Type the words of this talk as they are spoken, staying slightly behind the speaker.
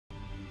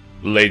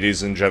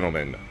Ladies and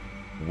gentlemen,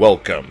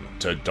 welcome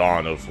to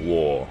Dawn of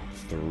War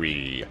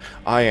 3.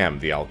 I am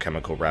the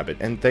Alchemical Rabbit,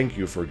 and thank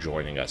you for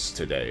joining us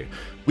today.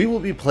 We will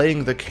be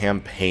playing the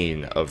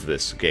campaign of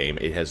this game.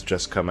 It has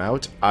just come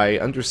out. I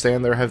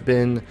understand there have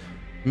been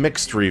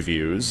mixed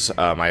reviews.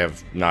 I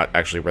have not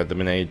actually read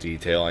them in any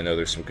detail. I know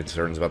there's some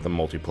concerns about the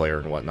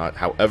multiplayer and whatnot.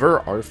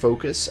 However, our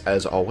focus,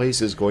 as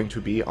always, is going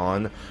to be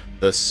on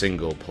the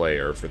single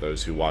player. For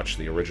those who watched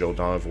the original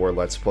Dawn of War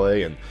Let's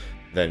Play and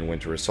then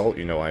Winter Assault,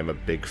 you know I'm a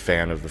big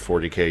fan of the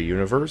 40k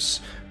universe.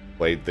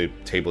 Played the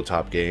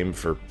tabletop game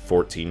for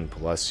 14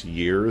 plus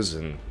years,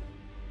 and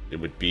it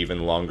would be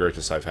even longer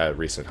because I've had a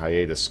recent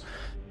hiatus.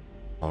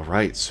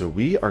 Alright, so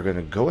we are going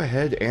to go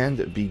ahead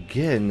and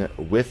begin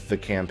with the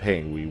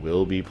campaign. We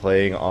will be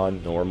playing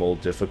on normal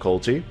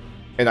difficulty,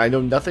 and I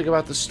know nothing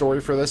about the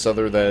story for this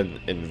other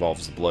than it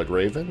involves the Blood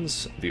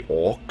Ravens, the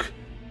Orc,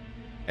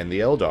 and the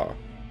Eldar.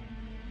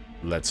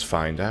 Let's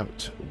find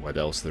out what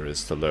else there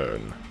is to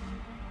learn.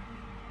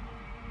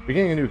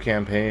 Beginning a new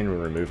campaign will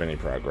remove any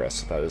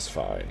progress. That is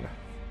fine.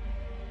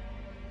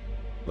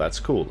 That's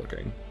cool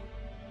looking.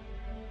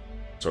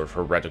 Sort of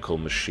heretical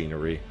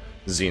machinery.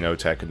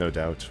 Xenotech, no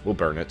doubt. We'll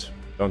burn it.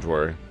 Don't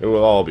worry. It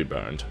will all be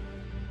burned.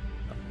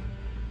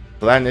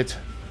 Planet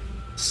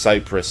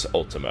Cyprus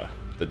Ultima.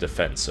 The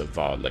defense of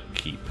Varlek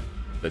Keep.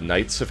 The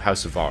Knights of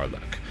House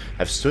Varlek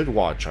have stood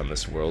watch on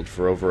this world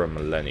for over a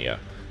millennia.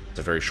 It's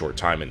a very short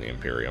time in the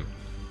Imperium.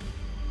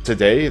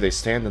 Today, they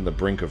stand on the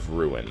brink of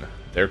ruin.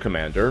 Their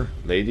commander,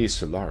 Lady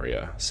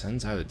Solaria,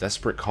 sends out a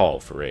desperate call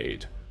for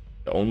aid.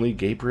 Only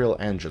Gabriel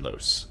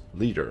Angelos,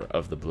 leader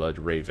of the Blood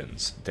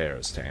Ravens,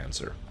 dares to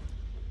answer.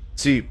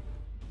 See,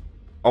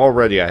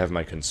 already I have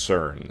my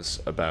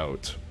concerns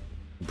about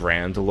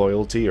brand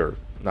loyalty, or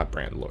not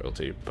brand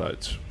loyalty,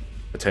 but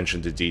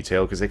attention to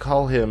detail, because they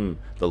call him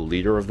the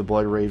leader of the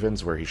Blood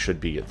Ravens, where he should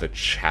be the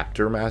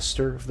chapter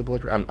master of the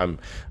Blood Ravens.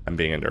 I'm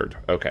being a nerd.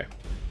 Okay,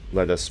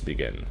 let us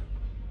begin.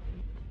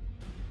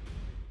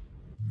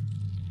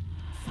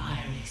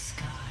 Fiery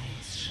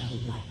skies shall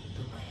light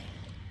the way,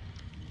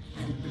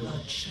 and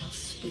blood shall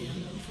spill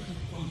over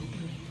the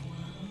wandering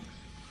world.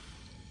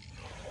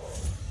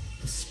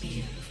 The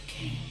spear of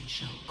Cain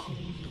shall call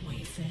the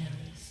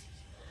wayfarers,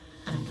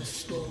 and the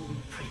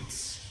Storm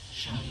Prince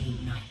shall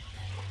unite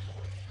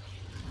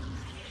them.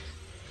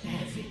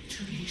 Their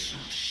victory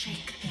shall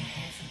shake the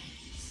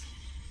heavens.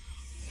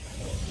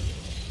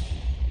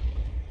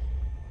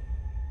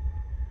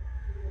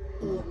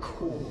 Orc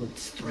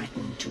hordes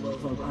threaten to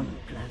overrun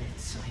planet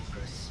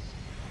Cyprus.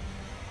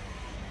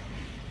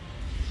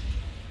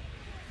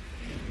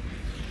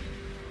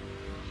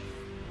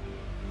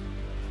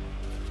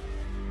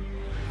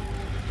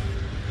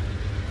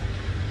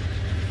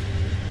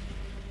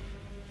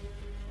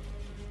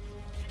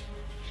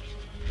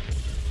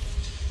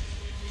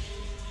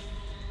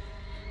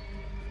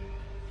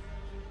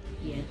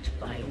 Yet,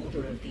 by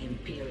order of the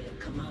Imperial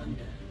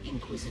Commander,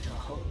 Inquisitor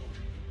Holt,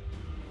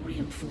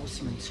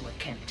 reinforcements were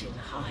kept in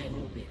high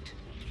orbit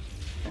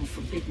and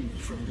forbidden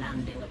from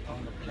landing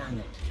upon the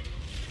planet.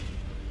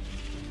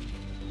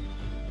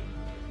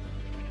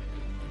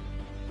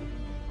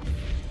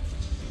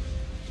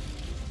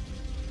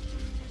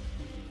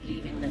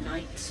 Leaving the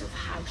Knights of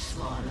House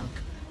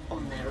Varlek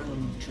on their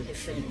own to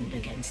defend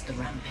against the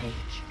rampage.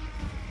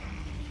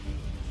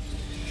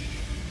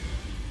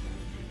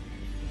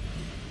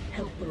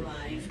 Help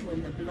arrived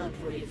when the Blood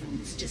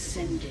Ravens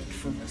descended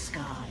from the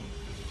sky.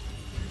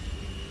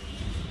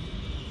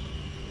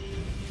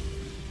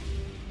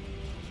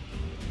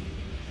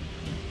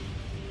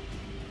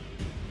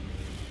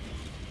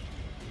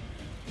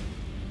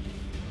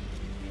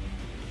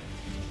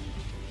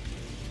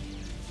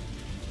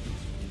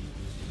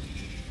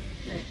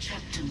 Their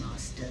chapter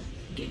master,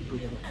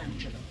 Gabriel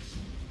Angelos,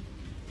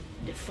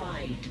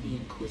 defied the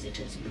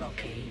Inquisitor's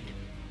blockade,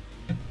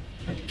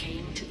 but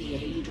came to the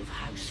aid of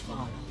House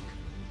Varlek.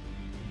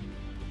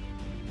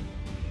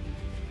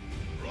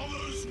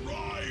 Brothers,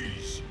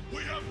 rise!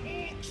 We have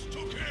orcs to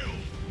kill!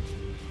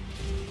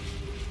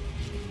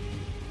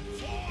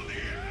 For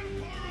the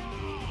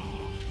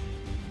Emperor!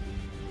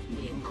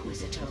 The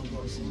Inquisitor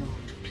was not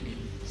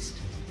pleased.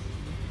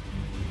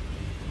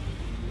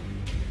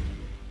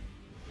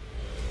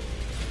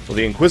 Well,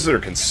 the Inquisitor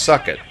can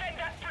suck it.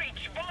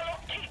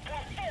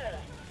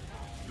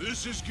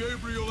 This is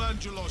Gabriel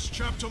Angelos,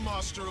 chapter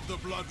master of the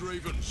Blood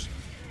Ravens.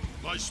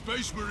 My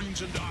Space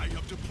Marines and I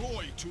have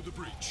deployed to the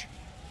breach.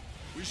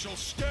 We shall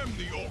stem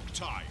the Orc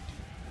tide.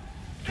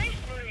 Space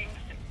Marines!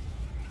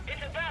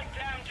 It's about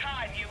damn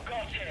time you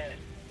got here.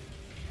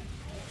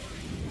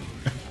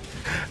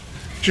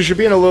 She should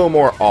be in a little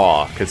more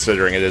awe,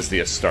 considering it is the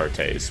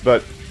Astartes,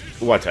 but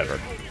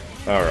whatever.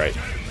 Alright,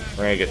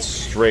 we're gonna get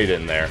straight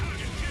in there.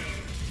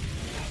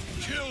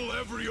 Kill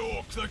every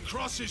Orc that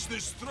crosses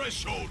this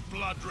threshold,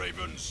 Blood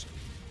Ravens.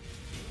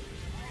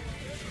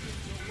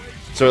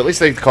 So at least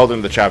they called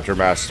him the chapter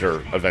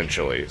master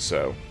eventually,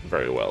 so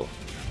very well.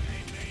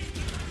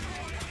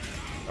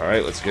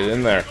 Alright, let's get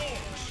in there.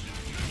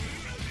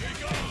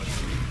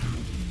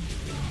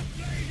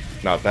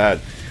 Not bad.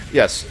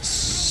 Yes,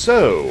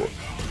 so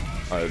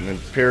An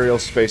Imperial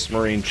Space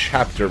Marine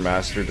Chapter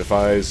Master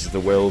defies the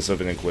wills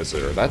of an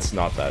Inquisitor. That's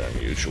not that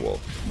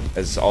unusual.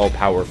 As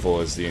all-powerful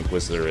as the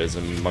Inquisitor is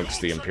amongst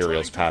the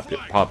Imperial's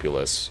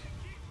populace,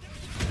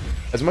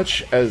 as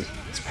much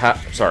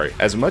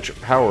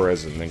power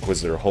as an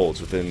Inquisitor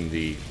holds within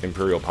the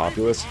Imperial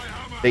populace,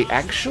 they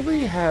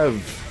actually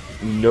have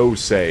no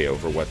say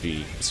over what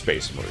the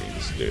Space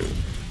Marines do.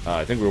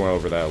 I think we went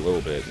over that a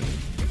little bit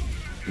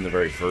in the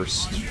very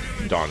first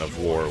Dawn of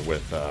War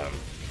with,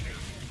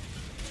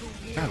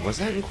 God, was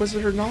that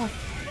Inquisitor Noth?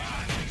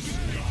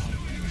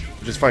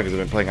 Which is fine, because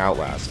I've been playing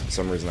Outlast. For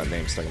some reason that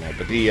name's stuck in my head.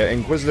 But the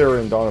Inquisitor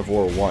in Dawn of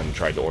War 1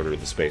 tried to order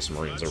the Space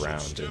Marines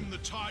around and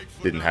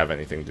didn't have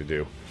anything to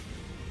do.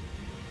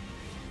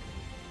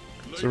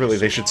 So really,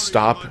 they should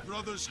stop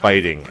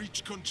fighting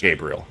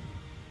Gabriel.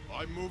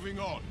 I'm moving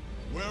on.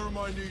 Where am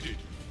I needed?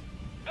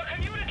 The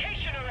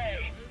communication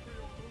array!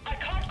 I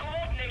can't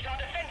coordinate our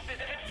defenses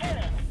if it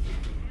falls!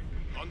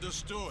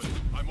 Understood.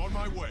 I'm on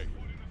my way.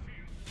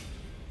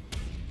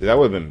 Dude, that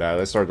would have been bad.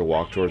 I started to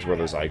walk towards where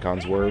those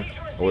icons were.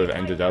 I would have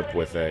ended up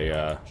with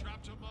a,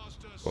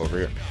 over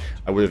here.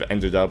 I would have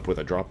ended up with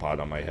a drop pod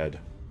on my head.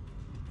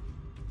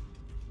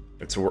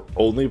 So we're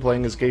only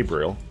playing as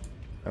Gabriel.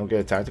 I don't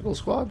get a tactical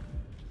squad?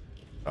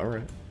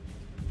 Alright.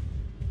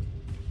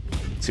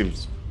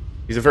 Seems...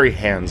 He's a very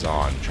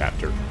hands-on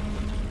chapter.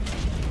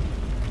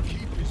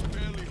 Keep is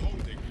barely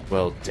holding.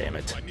 Well, damn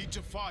it. I need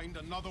to find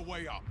another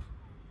way up.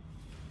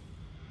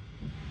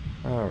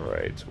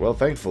 Alright. Well,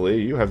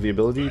 thankfully, you have the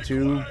ability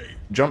to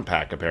jump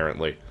pack,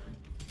 apparently.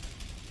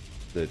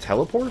 The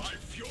teleport?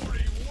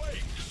 Fury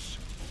waits.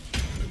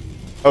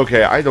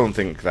 Okay, I don't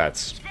think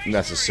that's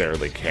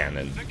necessarily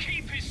canon.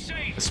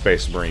 A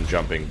Space Marine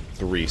jumping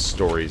 3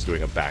 stories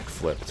doing a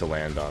backflip to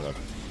land on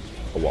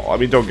a wall. I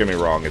mean, don't get me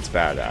wrong, it's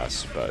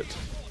badass, but...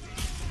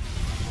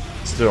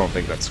 Still don't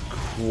think that's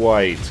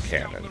quite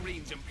canon.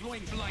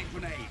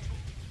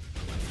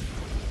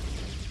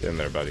 Get in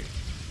there, buddy.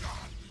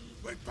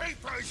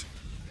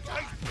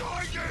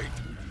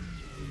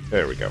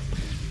 There we go.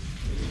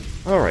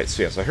 Alright,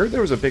 so yes, I heard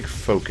there was a big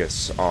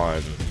focus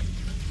on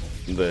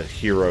the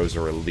heroes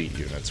or elite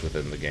units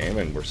within the game,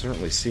 and we're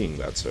certainly seeing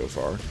that so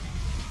far.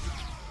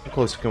 How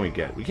close can we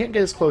get? We can't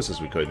get as close as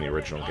we could in the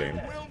original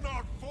game.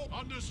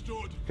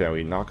 Can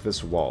we knock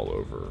this wall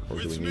over, or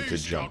do we need to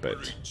jump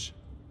it?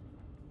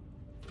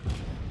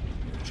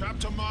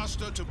 Chapter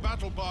Master to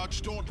Battle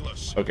Barge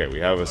Dauntless. Okay, we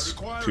have 2 A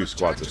squads of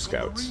tactical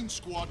scouts. Marine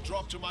squad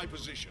drop to my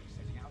position.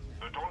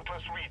 The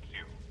Dauntless reads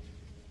you.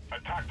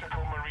 A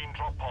tactical marine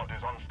drop pod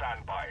is on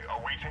standby,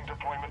 awaiting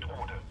deployment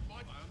order.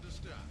 I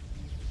understand.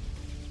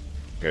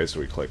 Okay, so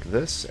we click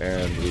this,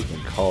 and we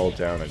can call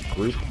down a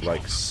group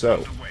like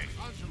so.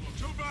 Angelo,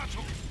 to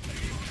battle.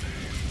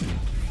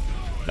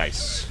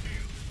 Nice.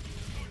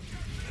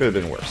 Could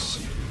have been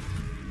worse.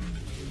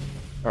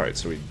 Alright,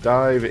 so we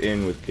dive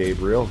in with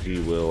Gabriel. He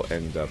will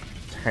end up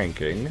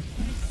tanking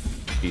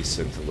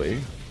decently.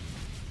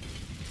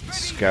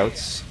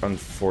 Scouts,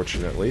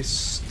 unfortunately,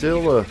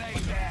 still as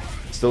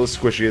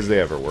squishy as they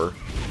ever were.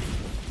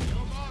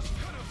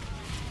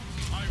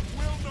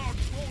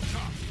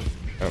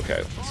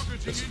 Okay,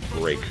 let's just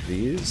break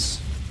these.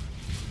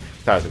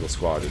 Tactical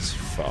squad is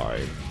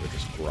fine. They're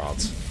just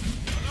grots.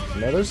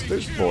 No,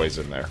 there's boys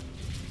in there.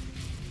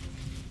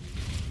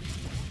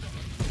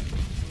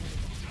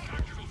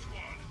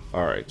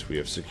 Alright, we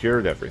have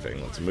secured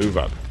everything. Let's move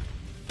up.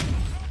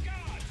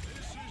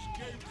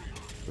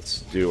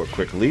 Let's do a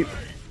quick leap.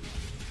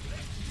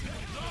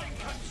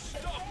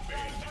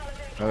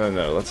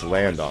 No, let's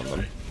land on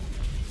them.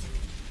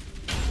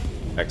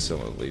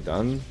 Excellently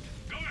done.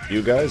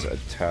 You guys,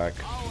 attack,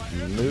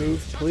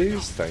 move,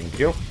 please. Thank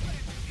you.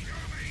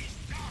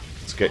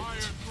 Let's get...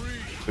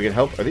 We can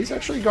help... Are these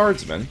actually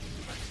guardsmen?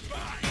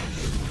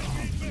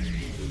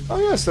 Oh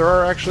yes, there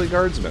are actually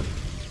guardsmen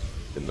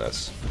in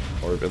this.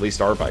 Or at least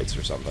Arbites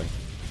or something.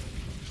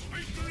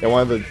 And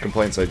one of the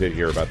complaints I did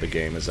hear about the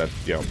game is that,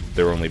 you know,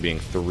 there were only being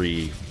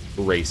 3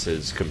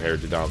 races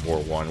compared to Dawn of War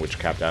 1, which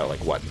capped out at,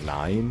 like, what,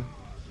 9?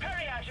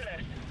 Hurry,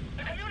 Angelus!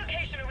 The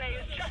communication array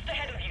is just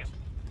ahead of you!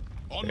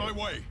 On my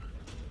way.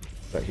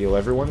 Does that heal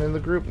everyone in the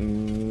group?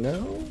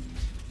 No?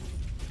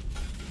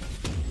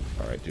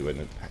 Alright, do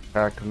an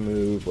attack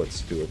move. Let's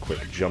do a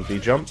quick jumpy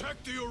jump.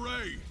 Protect the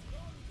array.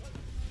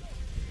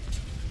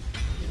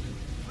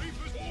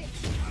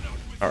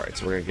 Alright,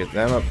 so we're gonna get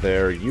them up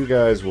there. You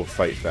guys will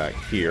fight back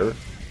here.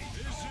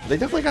 They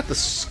definitely got the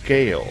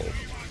scale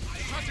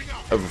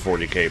of a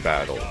 40k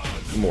battle,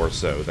 more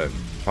so than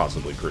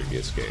possibly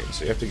previous games,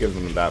 so you have to give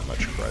them that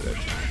much credit.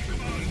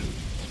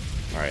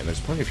 Alright, and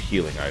there's plenty of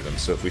healing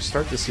items, so if we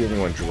start to see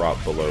anyone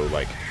drop below,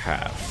 like,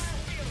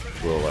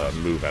 half, we'll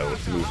move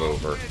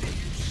over.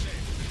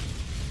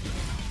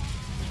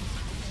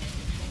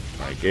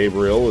 Alright,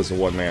 Gabriel is a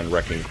one-man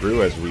wrecking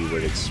crew, as we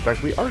would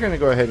expect. We are going to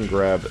go ahead and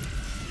grab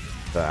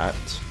that.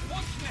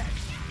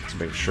 Let's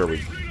make sure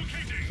I'm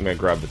going to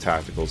grab the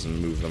tacticals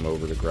and move them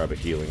over to grab a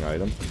healing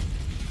item.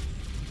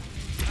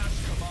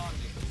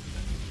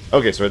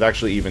 Okay, so it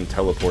actually even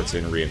teleports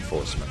in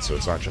reinforcements, so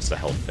it's not just a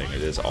health thing,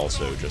 it is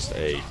also just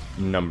a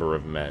number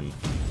of men.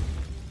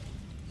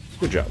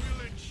 Good job.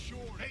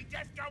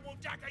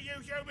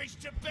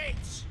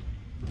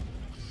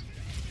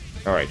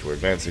 Alright, we're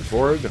advancing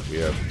forward. We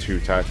have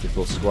 2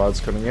 tactical squads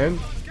coming in.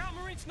 Scout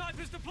Marine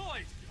snipers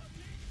deployed.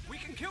 We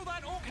can kill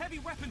that Orc heavy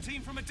weapon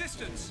team from a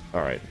distance.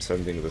 Alright,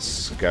 sending the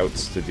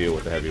scouts to deal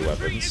with the heavy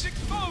weapons. Is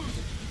exposed.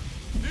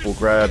 We'll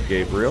grab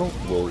Gabriel.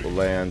 We'll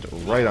land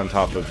right on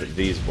top of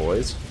these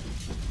boys.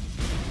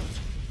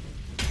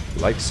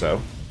 Like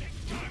so.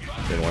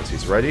 Then once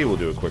he's ready, we'll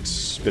do a quick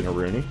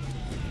spin-a-rooney.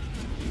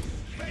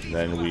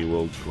 Then we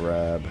will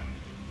grab...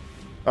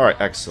 Alright,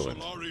 excellent.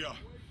 Solaria,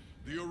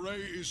 the array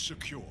is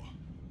secure.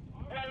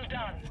 Well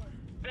done.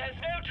 There's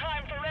no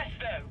time for rest,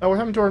 though. Oh, what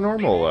happened to our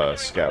normal We're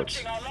scouts?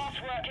 approaching our last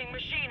working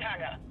machine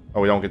hangar.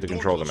 Oh, we don't get to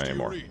control them Orders to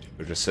anymore. read.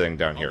 They're just sitting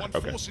down I here. want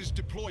Okay. forces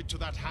deployed to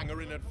that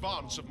hangar in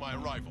advance of my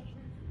arrival.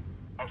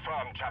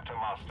 Affirm, Chapter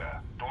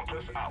Master.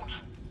 Dauntless out.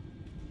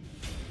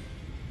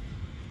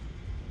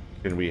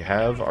 Can we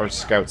have our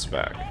scouts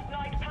back?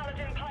 Knight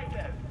Paladin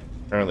Python.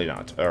 Apparently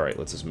not. Alright,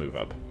 let's just move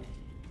up.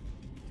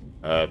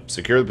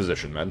 Secure the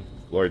position, men.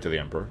 Glory to the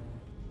Emperor.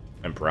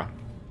 Emperor.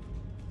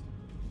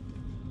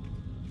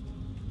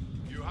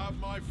 You have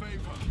my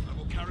favor. I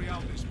will carry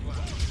out this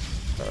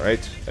plan.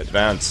 Alright,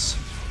 advance.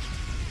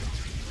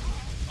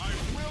 I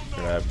will We're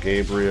not gonna have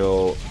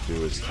Gabriel do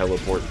his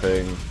teleport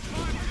thing.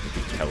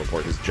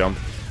 Teleport his jump.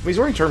 I mean, he's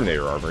wearing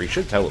Terminator armor. He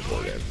should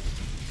teleport in.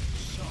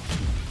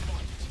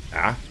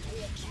 Ah.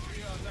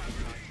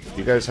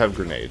 You guys have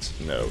grenades?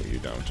 No, you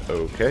don't.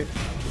 Okay.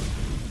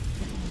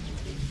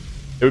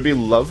 It would be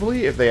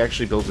lovely if they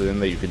actually built it in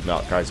that you could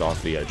knock guys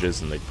off the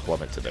edges and they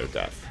plummet to their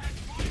death.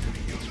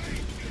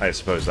 I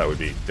suppose that would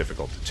be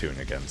difficult to tune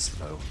against,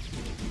 though.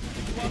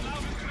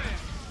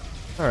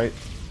 Alright.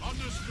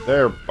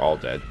 They're all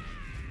dead.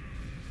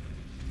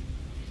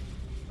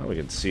 Well, we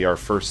can see our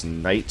first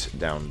knight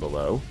down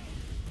below.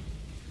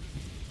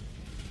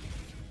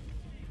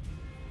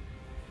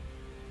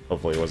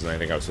 Hopefully it wasn't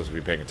anything I was supposed to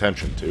be paying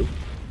attention to.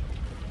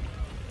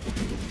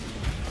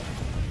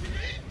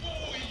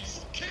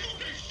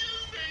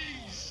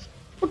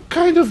 What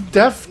kind of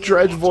Death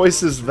Dredge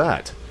voice is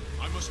that?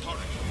 I must hurry.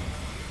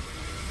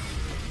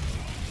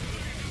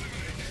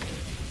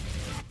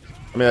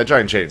 I mean, that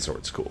giant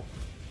chainsword's cool.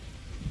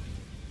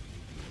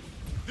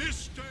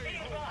 This day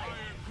I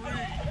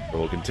agree. But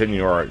we'll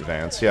continue our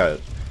advance. Yeah,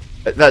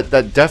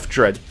 that Death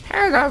Dread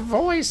has a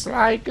voice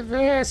like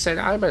this, and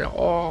I'm an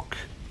orc.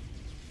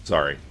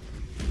 Sorry.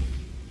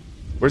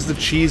 Where's the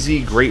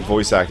cheesy, great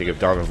voice acting of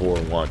Dawn of War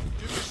 1?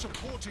 Give us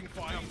supporting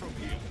fire from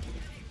here.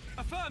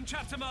 Affirm,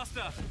 Chapter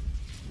Master.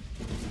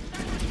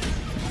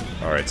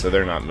 Alright, so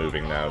they're not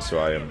moving now, so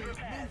I am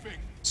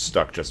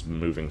stuck just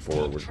moving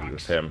forward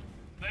with him.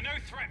 They're no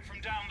threat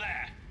from down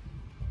there.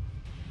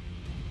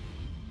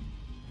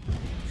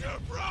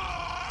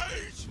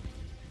 Surprise!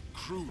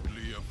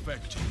 Crudely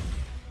effective.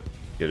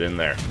 Get in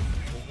there.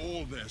 For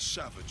all their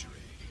savagery,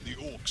 the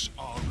orcs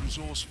are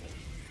resourceful.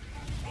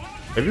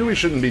 Maybe we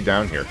shouldn't be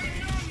down here.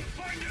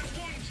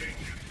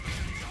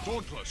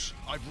 Dauntless,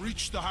 I've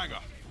reached the hangar.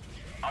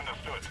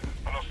 Understood.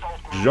 An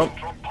assault group Jump.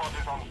 drop pod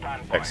is on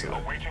standby.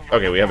 Excellent. Awaiting your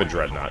Okay, we have a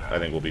deployment Dreadnought. order. I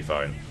think we'll be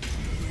fine.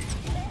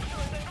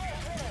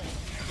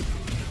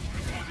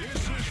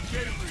 This is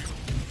Gabriel.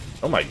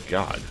 Oh my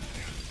god.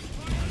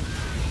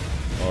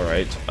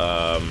 Alright,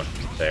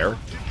 there.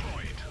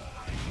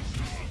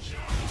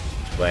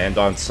 Land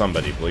on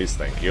somebody, please,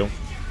 thank you.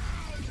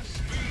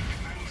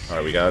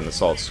 Alright, we got an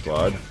assault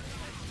squad.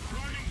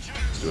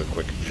 Let's do a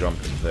quick jump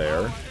there.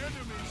 Enemies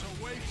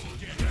awaiting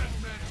dead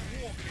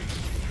men walking.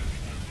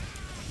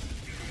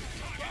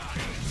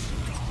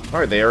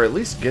 Alright, they are at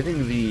least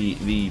getting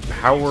the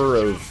power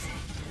of...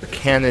 the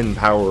cannon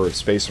power of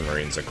Space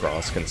Marines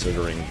across,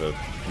 considering the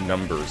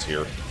numbers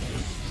here.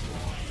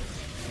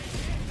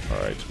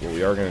 Alright, what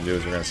we are going to do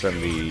is we're going to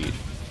send the...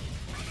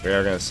 we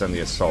are going to send the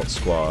assault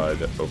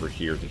squad over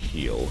here to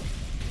heal.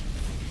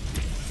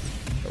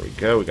 There we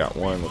go, we got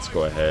one. Let's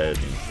go ahead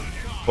and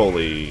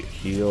fully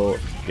heal.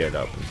 Get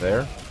up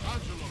there.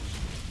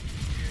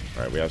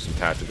 Alright, we have some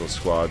tactical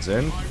squads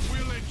in. I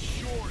will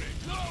ensure it.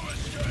 No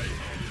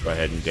escape. Go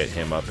ahead and get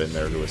him up in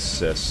there to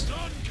assist.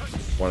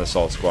 One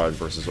assault squad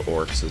versus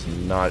orcs is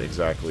not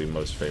exactly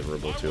most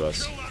favorable to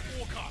us. Kill that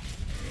walker.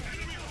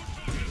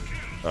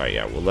 Alright,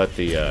 yeah, we'll let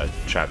the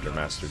chapter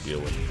master deal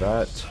with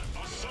that.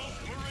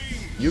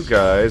 You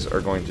guys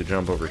are going to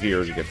jump over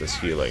here to get this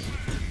healing.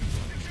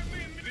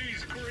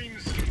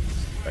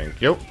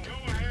 Thank you.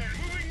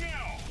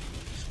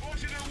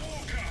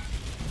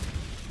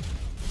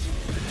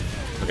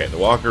 Okay, the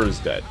walker is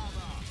dead.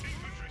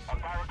 A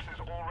barracks is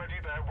already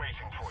there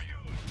waiting for you.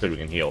 Good, we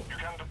can heal. You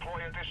can deploy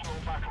additional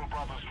battle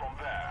brothers from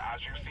there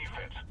as you see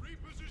fit.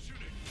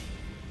 Repositioning.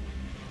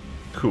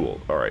 Cool.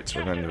 Alright, so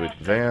we're going to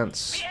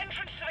advance. The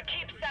entrance to the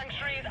keep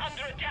sanctuary is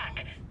under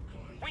attack.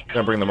 We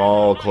Gonna bring them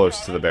all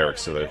close to the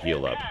barracks so they'll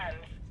heal up.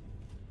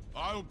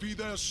 I'll be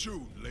there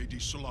soon, Lady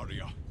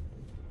Solaria.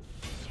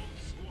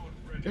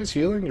 You guys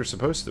healing? You're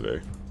supposed to be.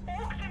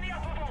 Orcs in the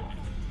upper vault.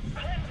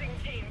 Cleansing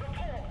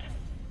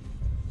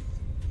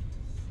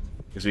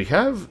Because we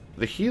have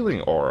the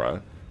healing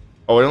aura.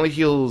 Oh, it only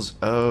heals...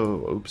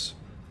 Oh, oops.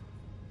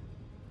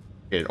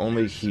 It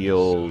only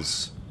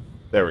heals...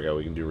 There we go,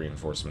 we can do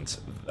reinforcements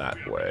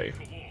that way.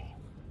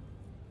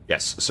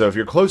 Yes, so if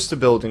you're close to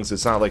buildings,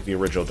 it's not like the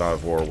original Dawn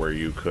of War where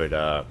you could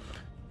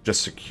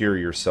just secure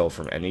yourself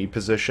from any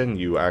position.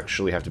 You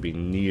actually have to be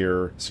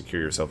near,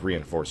 secure yourself,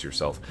 reinforce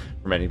yourself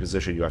from any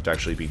position. You have to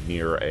actually be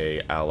near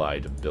a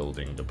allied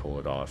building to pull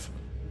it off.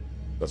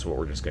 That's what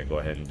we're just going to go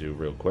ahead and do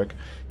real quick.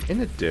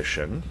 In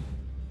addition,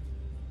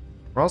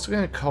 we're also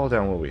going to call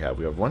down what we have.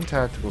 We have one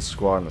tactical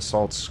squad, an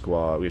assault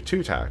squad. We have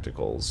two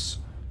tacticals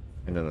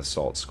and an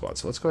assault squad.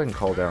 So let's go ahead and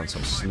call down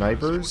some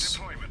snipers.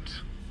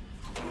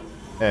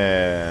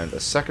 And a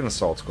second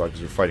assault squad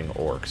because we're fighting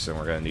orcs, and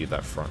we're going to need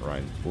that front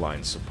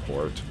line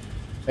support.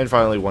 And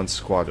finally, one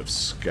squad of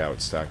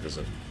scouts to act as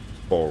a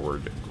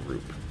forward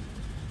group.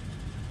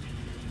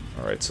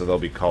 Alright, so they'll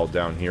be called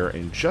down here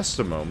in just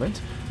a moment.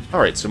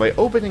 Alright, so my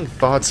opening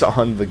thoughts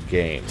on the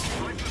game.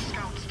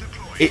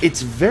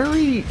 It's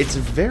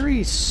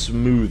very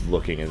smooth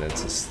looking in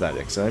its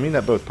aesthetics, and I mean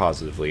that both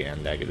positively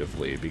and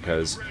negatively,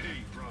 because,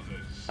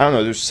 I don't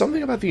know, there's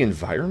something about the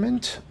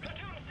environment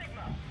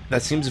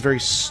that seems very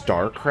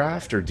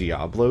StarCraft or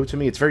Diablo to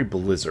me. It's very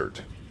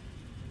Blizzard.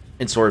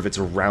 And sort of its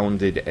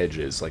rounded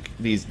edges, like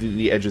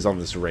the edges on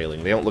this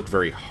railing, they don't look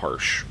very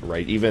harsh,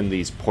 right? Even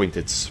these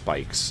pointed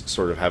spikes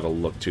sort of have a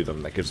look to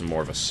them that gives them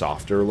more of a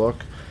softer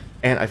look.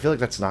 And I feel like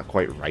that's not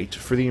quite right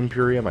for the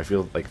Imperium. I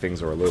feel like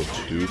things are a little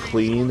too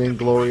clean and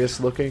glorious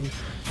looking.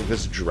 Like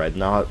this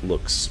Dreadnought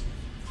looks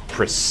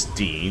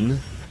pristine.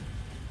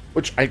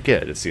 Which, I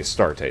get, it's the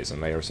Astartes,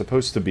 and they are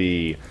supposed to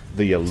be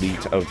the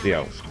elite of, you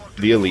know,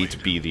 the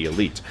elite be the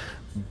elite.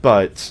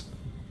 But,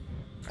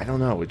 I don't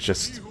know, it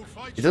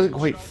doesn't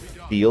quite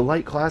feel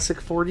like classic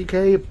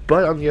 40k,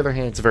 but on the other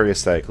hand, it's very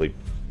aesthetically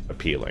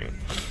appealing.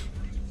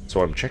 So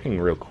what I'm checking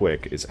real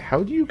quick is,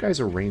 how do you guys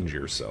arrange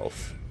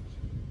yourself?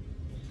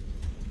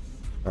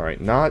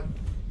 Alright, not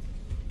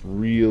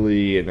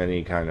really in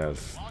any kind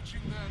of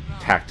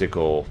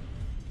tactical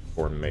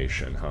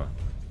formation, huh?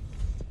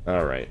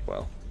 Alright,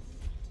 well.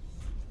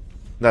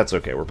 That's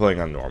okay, we're playing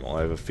on normal.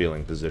 I have a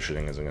feeling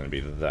positioning isn't going to be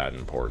that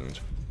important.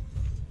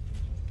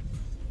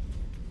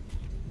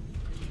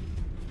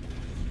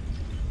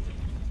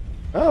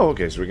 Oh,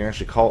 okay, so we can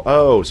actually call...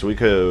 Oh, so we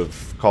could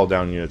have called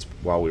down units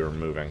while we were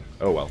moving.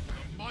 Oh, well.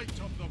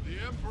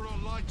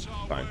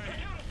 Fine.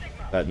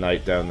 That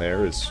knight down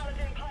there is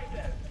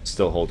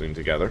still holding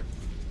together.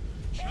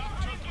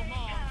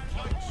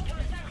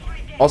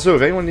 Also,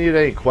 if anyone needed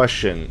any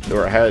question,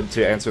 or had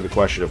to answer the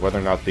question of whether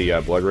or not the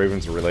Blood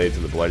Ravens are related to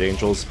the Blood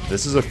Angels,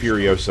 this is a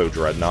Furioso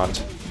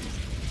Dreadnought.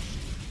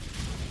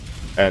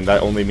 And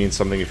that only means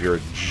something if you're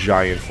a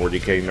giant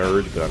 40k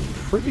nerd, but I'm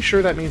pretty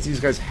sure that means these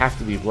guys have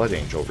to be Blood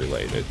Angel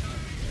related.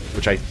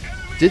 Which I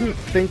didn't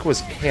think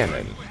was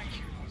canon.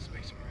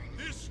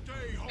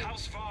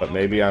 But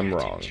maybe I'm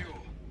wrong. It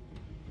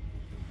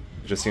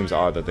just seems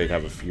odd that they'd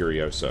have a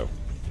Furioso.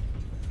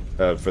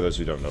 For those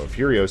who don't know, a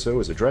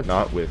Furioso is a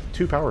Dreadnought with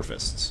 2 Power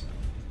Fists.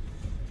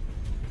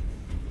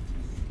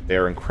 They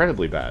are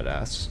incredibly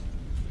badass.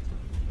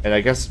 And I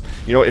guess,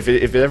 you know, if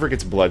it ever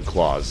gets Blood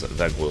Claws,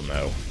 then we'll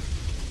know.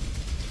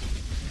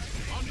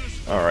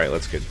 Alright,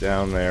 let's get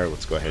down there.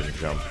 Let's go ahead and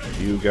jump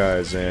you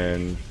guys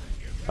in.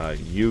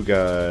 You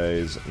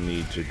guys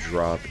need to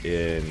drop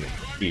in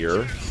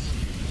here.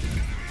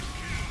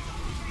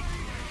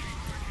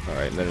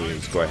 Alright, and then we can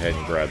just go ahead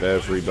and grab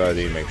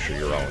everybody. Make sure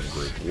you're all in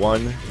group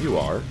 1. You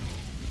are.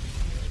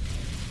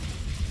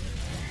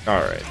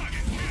 Alright.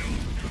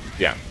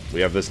 Yeah,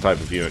 we have this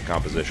type of unit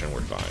composition, we're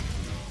fine.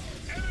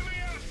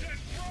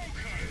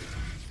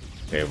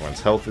 Okay, everyone's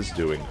health is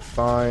doing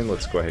fine.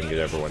 Let's go ahead and get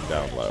everyone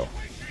down low.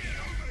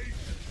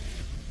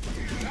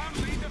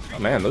 Oh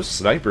man, those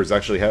snipers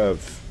actually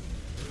have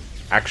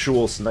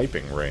actual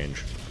sniping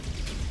range.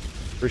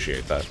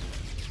 Appreciate that.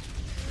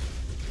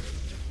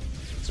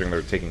 Considering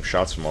they're taking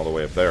shots from all the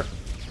way up there.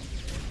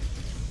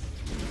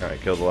 Alright,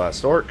 kill the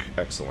last orc.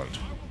 Excellent.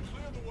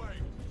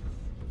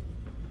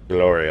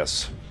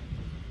 Glorious.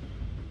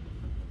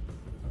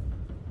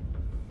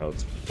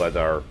 Let's let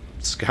our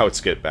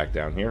scouts get back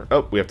down here.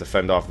 Oh, we have to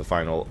fend off the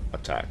final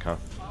attack, huh?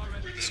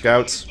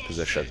 Scouts,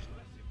 position.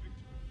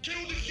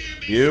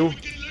 You.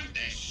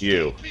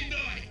 You.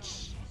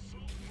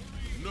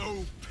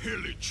 No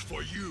pillage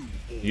for you.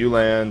 You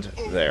land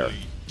there.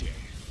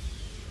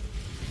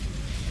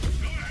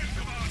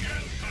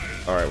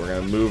 Alright, we're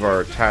going to move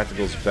our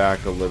tacticals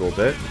back a little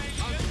bit.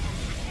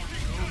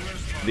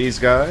 These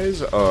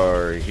guys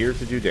are here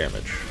to do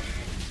damage.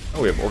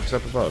 Oh, we have orcs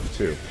up above,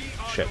 too.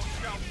 Shit.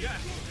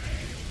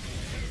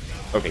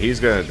 Okay, he's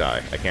gonna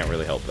die. I can't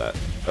really help that.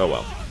 Oh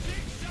well.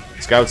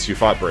 Scouts, you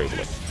fought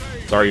bravely.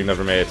 Sorry you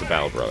never made it to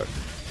battle, brother.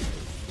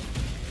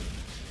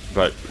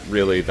 But,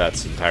 really,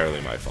 that's entirely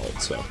my fault,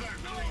 so...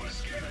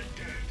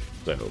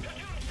 So,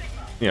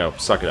 you know,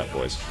 suck it up,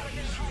 boys.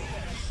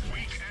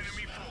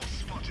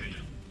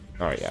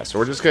 Alright, yeah, so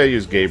we're just gonna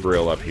use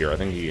Gabriel up here. I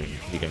think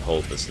he can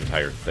hold this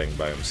entire thing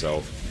by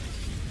himself.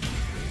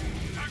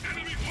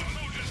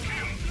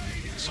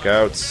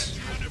 Scouts,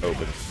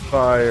 Open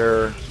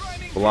fire.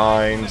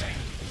 Blind.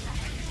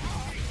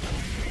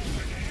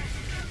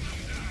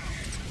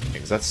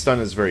 Because that stun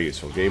is very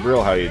useful.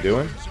 Gabriel, how you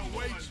doing?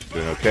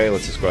 Doing okay.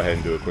 Let's just go ahead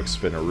and do a quick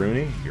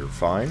spin-a-rooney. You're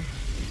fine.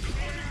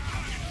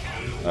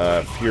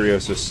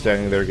 Furiosa's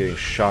standing there getting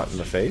shot in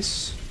the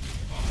face.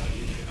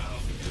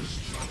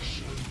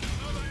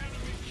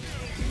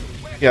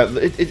 Yeah,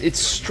 it's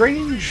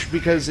strange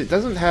because it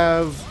doesn't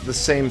have the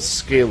same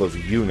scale of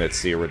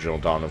units the original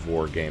Dawn of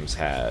War games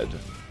had.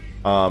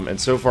 And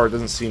so far it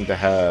doesn't seem to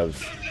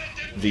have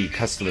the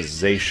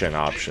customization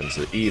options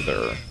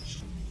either.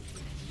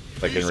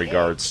 Like in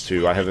regards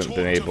to, I haven't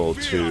been able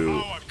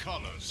to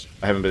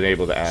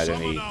add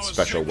any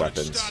special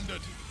weapons.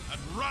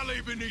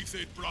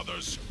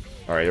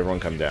 Alright, everyone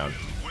come down.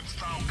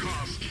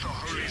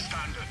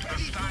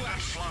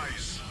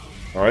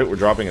 Alright, we're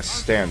dropping a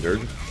standard,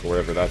 for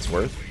whatever that's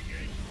worth.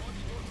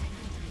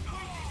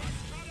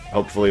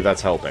 Hopefully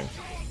that's helping.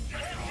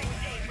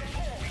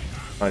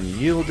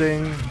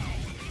 Unyielding.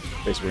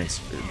 Space Marines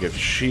give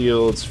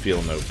shields,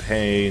 feel no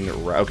pain.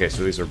 Okay,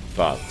 so these are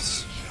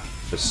buffs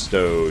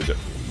bestowed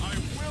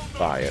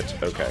by it.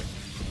 Okay.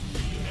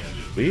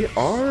 We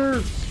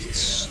are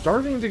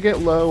starting to get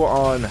low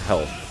on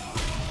health.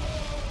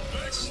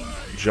 Let's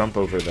jump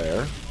over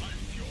there.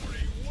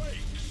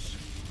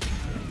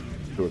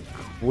 Do a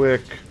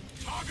quick...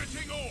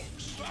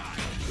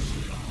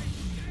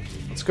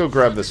 Let's go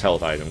grab this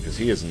health item, because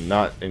he is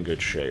not in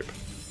good shape.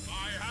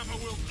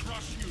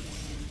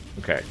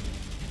 Okay.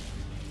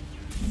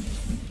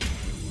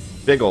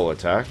 Big ol'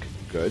 attack.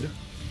 Good.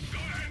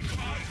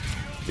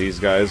 These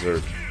guys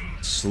are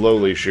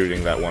slowly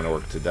shooting that one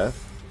orc to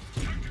death.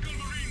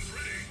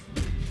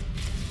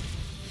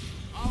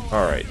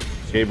 Alright.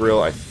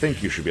 Gabriel, I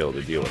think you should be able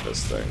to deal with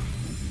this thing.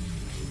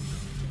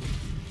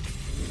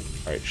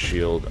 Alright,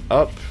 shield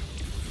up.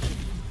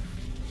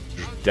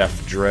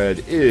 Death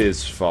Dread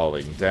is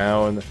falling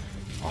down.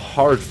 A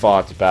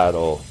hard-fought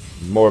battle.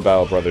 More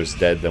Battle Brothers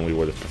dead than we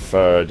would have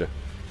preferred.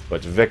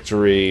 But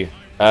victory,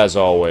 as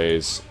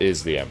always,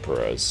 is the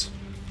Emperor's.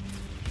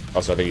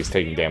 Also, I think he's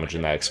taking damage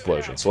in that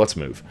explosion, so let's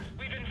move.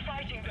 We've been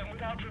fighting them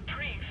without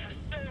reprieve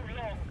for so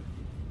long.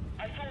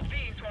 I thought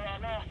these were our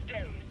last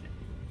days.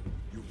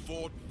 You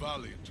fought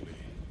valiantly,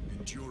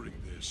 enduring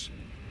this.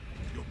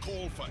 Your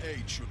call for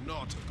aid should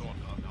not have gone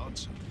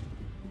unanswered.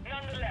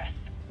 Nonetheless,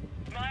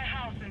 my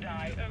house and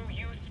I owe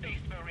you Space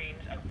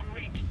Marines a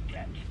great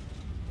debt.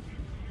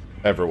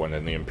 Everyone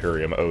in the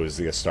Imperium owes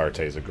the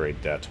Astartes a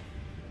great debt.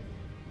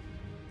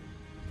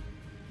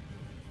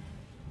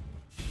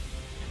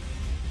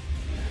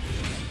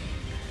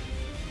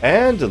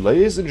 And,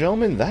 ladies and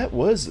gentlemen, that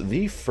was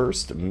the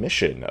first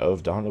mission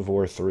of Dawn of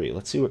War 3.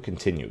 Let's see what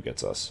Continue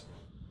gets us.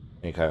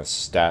 Any kind of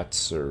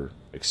stats or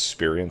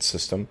experience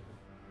system?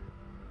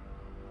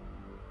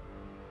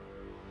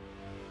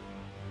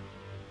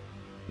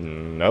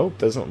 Nope,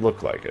 doesn't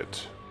look like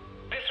it.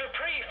 This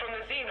reprieve from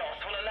the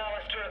Xenos will allow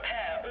us to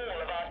repair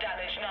all of our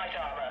damaged knight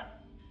armor.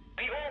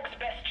 The Orc's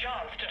best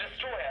chance to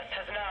destroy us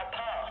has now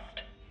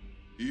passed.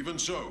 Even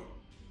so,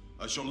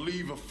 I shall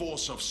leave a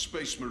force of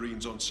Space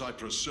Marines on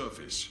Cyprus'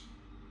 surface.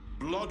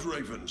 Blood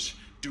Ravens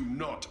do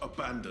not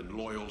abandon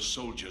loyal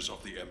soldiers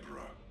of the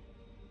Emperor.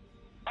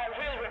 I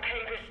will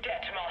repay this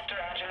debt, Master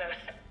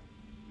Angelos.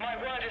 My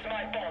word is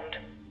my bond.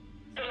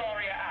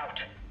 Solaria out.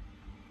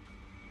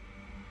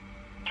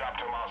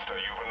 Chapter Master,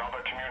 you've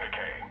another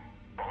communique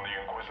from the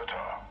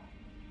Inquisitor.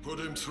 Put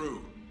him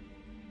through.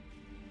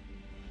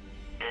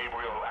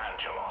 Gabriel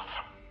Angelos,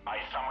 I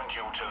summoned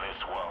you to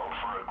this world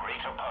for a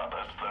greater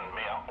purpose than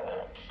mere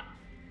orcs.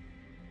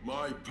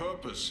 My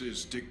purpose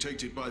is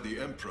dictated by the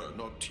Emperor,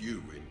 not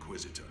you,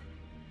 Inquisitor.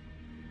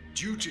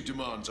 Duty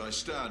demands I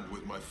stand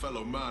with my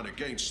fellow man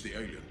against the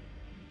alien.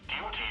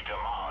 Duty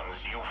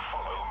demands you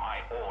follow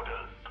my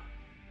orders.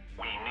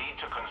 We need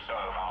to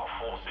conserve our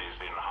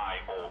forces in high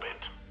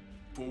orbit.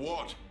 For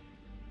what?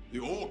 The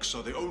Orcs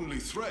are the only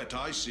threat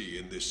I see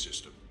in this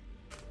system.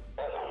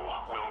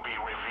 All will be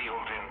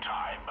revealed in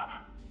time.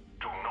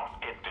 Do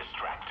not get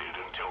distracted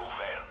until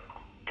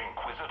then.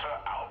 Inquisitor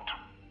out.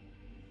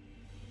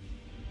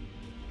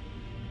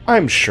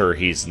 I'm sure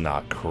he's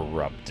not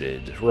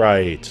corrupted,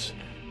 right?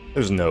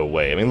 There's no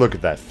way. I mean, look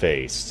at that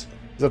face.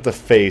 Is that the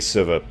face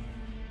of a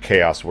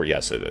Chaos War?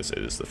 Yes, it is. It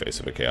is the face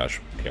of a Chaos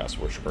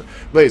Worshipper.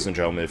 Ladies and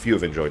gentlemen, if you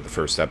have enjoyed the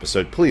first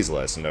episode, please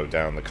let us know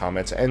down in the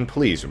comments, and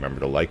please remember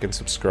to like and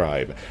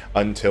subscribe.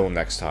 Until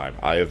next time,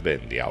 I have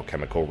been the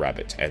Alchemical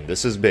Rabbit, and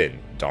this has been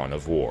Dawn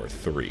of War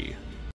 3.